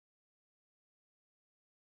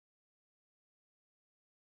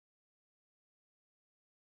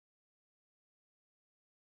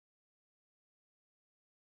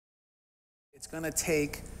It's going to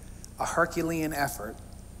take a Herculean effort,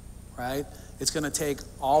 right? It's going to take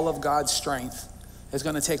all of God's strength. It's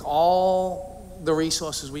going to take all the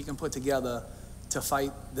resources we can put together to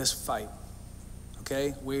fight this fight,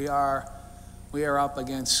 okay? We are up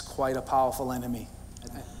against quite a powerful enemy.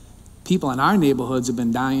 People in our neighborhoods have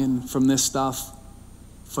been dying from this stuff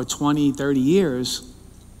for 20, 30 years.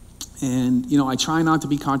 And, you know, I try not to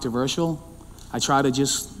be controversial. I try to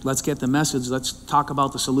just, let's get the message, let's talk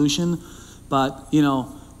about the solution. But, you know,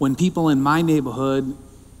 when people in my neighborhood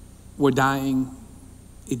were dying,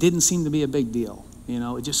 it didn't seem to be a big deal. You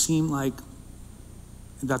know, it just seemed like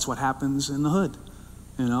that's what happens in the hood,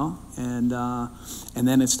 you know? And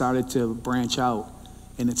then it started to branch out,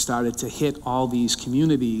 and it started to hit all these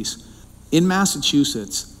communities. In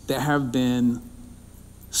Massachusetts, there have been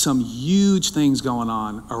some huge things going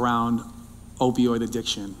on around opioid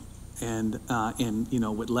addiction. And you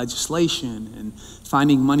know, with legislation and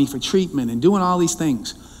finding money for treatment and doing all these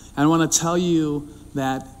things. And I want to tell you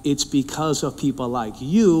that it's because of people like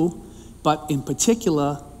you, but in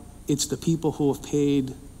particular, it's the people who have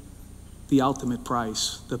paid the ultimate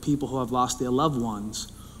price, the people who have lost their loved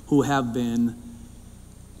ones, who have been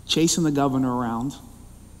chasing the governor around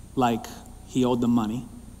like he owed them money,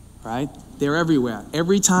 right? They're everywhere.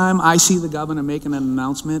 Every time I see the governor making an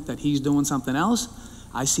announcement that he's doing something else,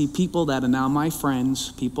 I see people that are now my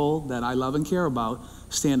friends, people that I love and care about,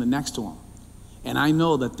 standing next to him. And I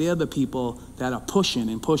know that they're the people that are pushing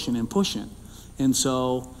and pushing and pushing. And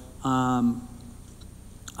so I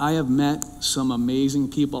have met some amazing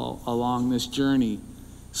people along this journey.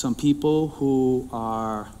 Some people who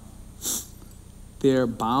they're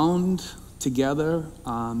bound together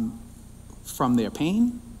from their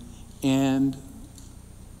pain, and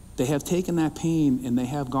they have taken that pain and they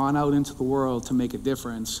have gone out into the world to make a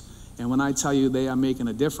difference. And when I tell you they are making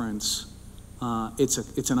a difference,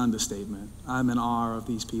 it's an understatement. I'm in awe of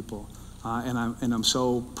these people, and I'm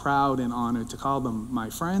so proud and honored to call them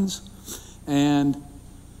my friends. And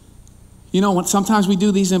you know, sometimes we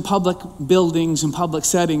do these in public buildings and public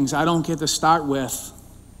settings. I don't get to start with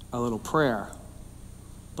a little prayer,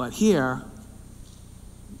 but here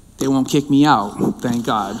they won't kick me out. Thank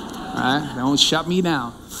God. Right? They won't shut me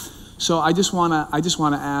down. So I just wanna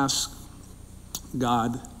ask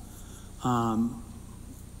God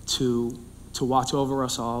to watch over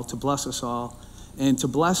us all, to bless us all, and to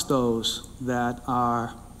bless those that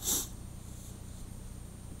are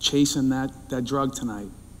chasing that drug tonight.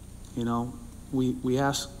 You know, we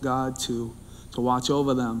ask God to watch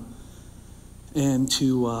over them and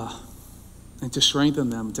to strengthen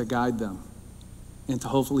them, to guide them, and to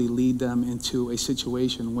hopefully lead them into a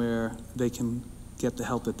situation where they can get the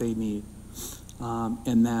help that they need,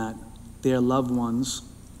 and that their loved ones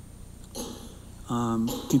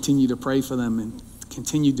continue to pray for them and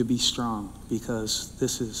continue to be strong, because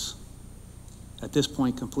this is, at this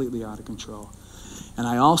point, completely out of control. And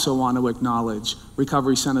I also want to acknowledge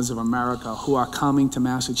Recovery Centers of America, who are coming to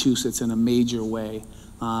Massachusetts in a major way,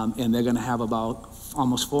 and they're going to have about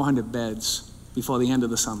almost 400 beds before the end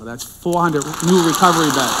of the summer. That's 400 new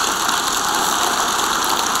recovery beds.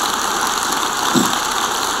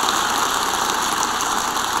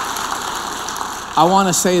 I want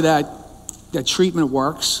to say that treatment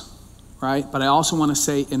works, right? But I also want to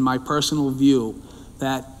say, in my personal view,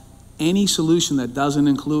 that any solution that doesn't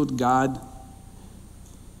include God,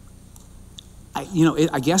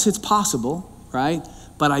 I guess it's possible, right?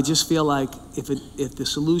 But I just feel like if the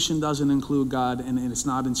solution doesn't include God and it's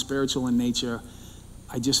not in spiritual in nature,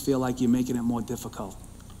 I just feel like you're making it more difficult.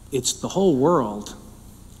 It's the whole world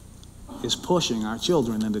is pushing our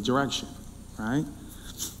children in the direction, right?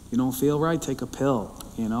 You don't feel right, take a pill.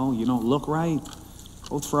 You know, you don't look right,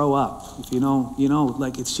 go throw up. If you don't,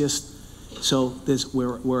 like, it's just, so this,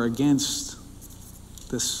 we're against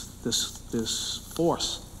this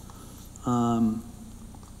force.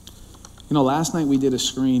 Last night we did a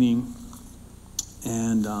screening,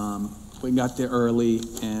 and we got there early,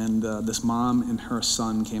 and this mom and her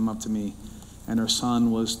son came up to me, and her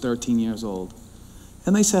son was 13 years old.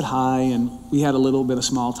 And they said hi, and we had a little bit of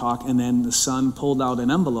small talk, and then the son pulled out an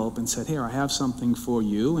envelope and said, "Here, I have something for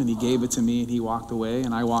you," and he gave it to me, and he walked away,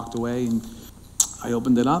 and I walked away, and I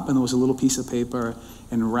opened it up, and there was a little piece of paper,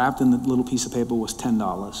 and wrapped in the little piece of paper was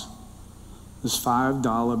 $10. This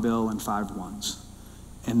 $5 bill and 5 ones.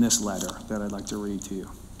 And this letter that I'd like to read to you.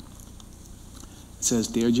 It says,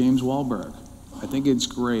 "Dear James Wahlberg, I think it's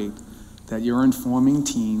great that you're informing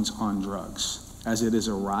teens on drugs, as it is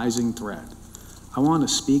a rising threat. I want to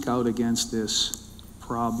speak out against this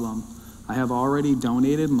problem. I have already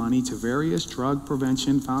donated money to various drug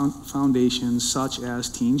prevention foundations such as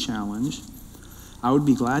Teen Challenge. I would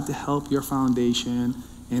be glad to help your foundation,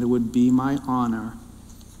 and it would be my honor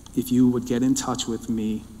if you would get in touch with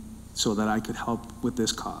me so that I could help with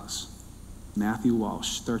this cause. Matthew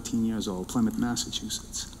Walsh, 13 years old, Plymouth,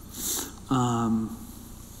 Massachusetts. I'm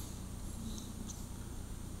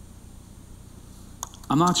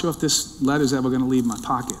not sure if this letter's ever going to leave my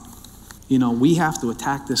pocket. You know, we have to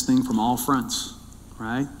attack this thing from all fronts,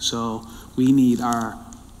 right? So we need our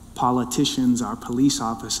politicians, our police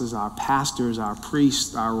officers, our pastors, our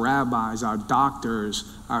priests, our rabbis, our doctors,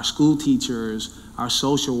 our school teachers, our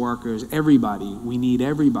social workers, everybody. We need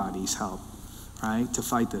everybody's help, right, to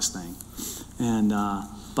fight this thing. And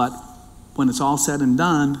but when it's all said and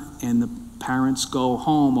done, and the parents go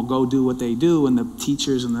home or go do what they do, and the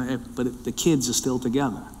teachers but the kids are still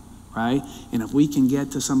together, right? And if we can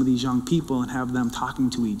get to some of these young people and have them talking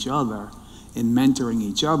to each other and mentoring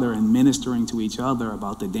each other and ministering to each other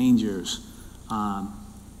about the dangers,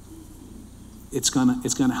 it's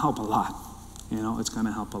gonna help a lot. You know, it's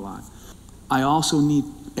gonna help a lot. I also need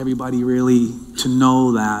everybody really to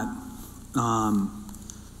know that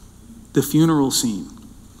the funeral scene.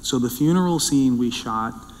 So the funeral scene we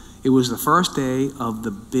shot, it was the first day of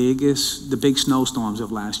the big snowstorms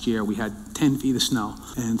of last year. We had 10 feet of snow.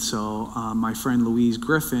 And so my friend Louise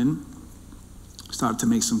Griffin started to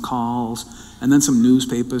make some calls, and then some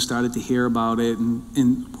newspapers started to hear about it,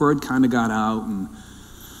 and word kind of got out, and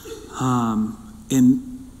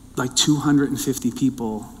like 250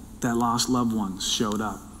 people that lost loved ones showed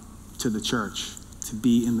up to the church to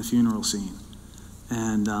be in the funeral scene.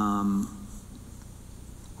 And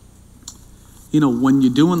you know, when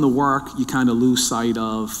you're doing the work, you kind of lose sight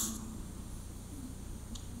of,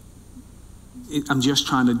 I'm just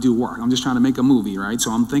trying to do work. I'm just trying to make a movie, right?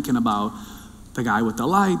 So I'm thinking about the guy with the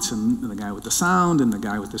lights and the guy with the sound and the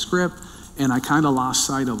guy with the script. And I kind of lost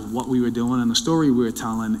sight of what we were doing and the story we were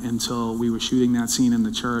telling until we were shooting that scene in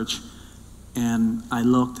the church. And I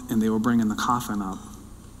looked, and they were bringing the coffin up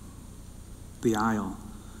the aisle.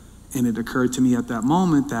 And it occurred to me at that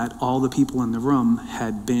moment that all the people in the room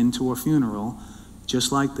had been to a funeral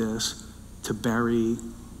just like this to bury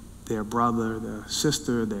their brother, their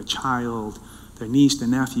sister, their child, their niece, their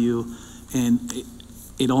nephew, and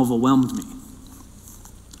it overwhelmed me.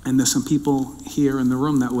 And there's some people here in the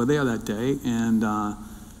room that were there that day, and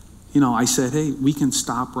you know, I said, hey, we can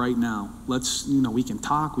stop right now. Let's, you know, we can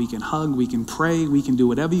talk, we can hug, we can pray, we can do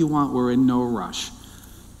whatever you want. We're in no rush.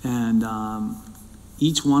 And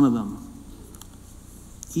each one of them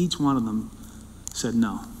said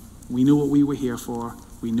no. We knew what we were here for.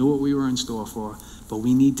 We knew what we were in store for, but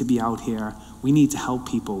we need to be out here. We need to help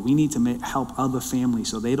people. We need to help other families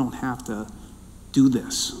so they don't have to do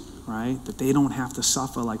this, right? That they don't have to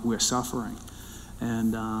suffer like we're suffering.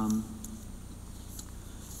 And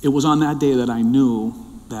it was on that day that I knew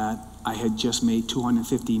that I had just made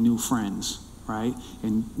 250 new friends, right?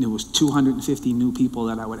 And there was 250 new people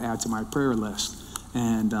that I would add to my prayer list.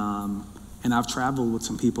 And I've traveled with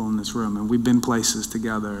some people in this room, and we've been places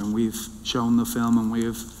together, and we've shown the film,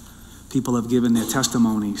 and people have given their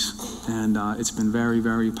testimonies, and it's been very,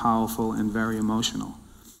 very powerful and very emotional.